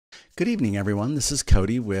Good evening, everyone. This is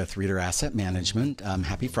Cody with Reader Asset Management.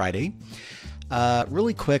 Happy Friday.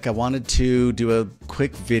 Really quick, I wanted to do a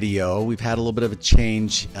quick video. We've had a little bit of a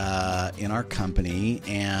change in our company,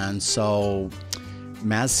 and so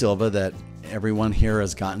Maz Silva, that everyone here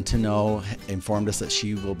has gotten to know, informed us that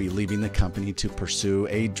she will be leaving the company to pursue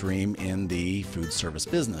a dream in the food service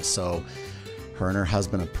business. So her and her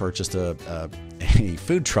husband have purchased a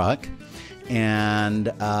food truck,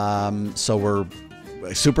 and so we're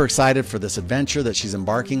super excited for this adventure that she's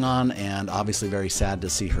embarking on, and obviously very sad to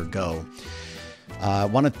see her go. I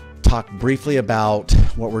want to talk briefly about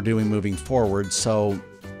what we're doing moving forward. So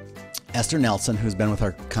Esther Nelson, who's been with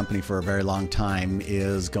our company for a very long time,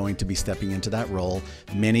 is going to be stepping into that role.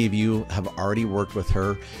 Many of you have already worked with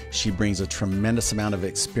her. She brings a tremendous amount of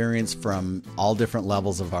experience from all different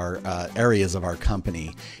levels of our areas of our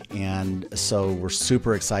company. And so we're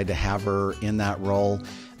super excited to have her in that role.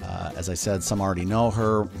 As I said, some already know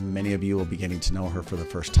her. Many of you will be getting to know her for the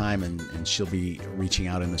first time, and she'll be reaching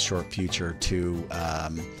out in the short future to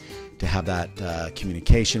have that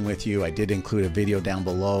communication with you. I did include a video down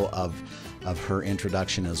below of her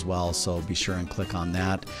introduction as well, so be sure and click on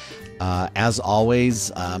that. As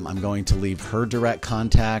always, I'm going to leave her direct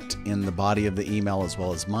contact in the body of the email as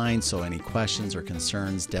well as mine, so any questions or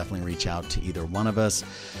concerns, definitely reach out to either one of us.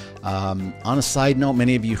 On a side note,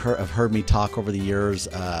 many of you have heard me talk over the years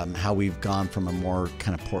how we've gone from a more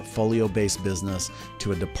kind of portfolio-based business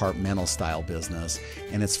to a departmental style business,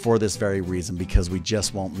 and it's for this very reason, because we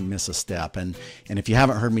just won't miss a step. And if you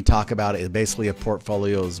haven't heard me talk about it, basically a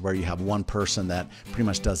portfolio is where you have one person that pretty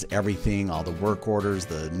much does everything, all the work orders,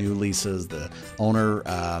 the new leases, the owner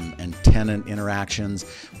and tenant interactions,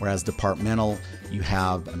 whereas departmental, you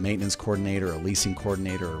have a maintenance coordinator, a leasing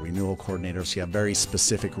coordinator, a renewal coordinator, so you have very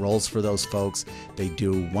specific roles for those folks. They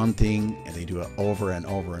do one thing and they do it over and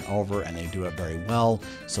over and over, and they do it very well.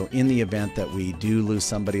 So in the event that we do lose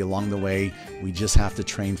somebody along the way, we just have to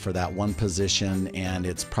train for that one position, and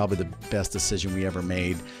it's probably the best decision we ever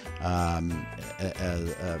made in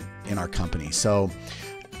our company. So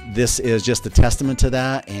this is just a testament to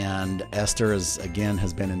that, and Esther has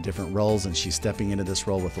been in different roles, and she's stepping into this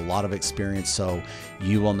role with a lot of experience. So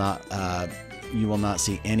you will not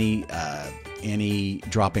see any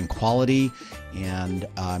drop in quality, and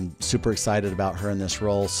I'm super excited about her in this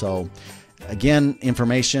role. So again,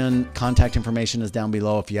 contact information is down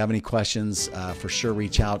below. If you have any questions, for sure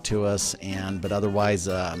reach out to us, but otherwise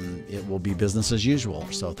it will be business as usual.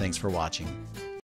 So thanks for watching.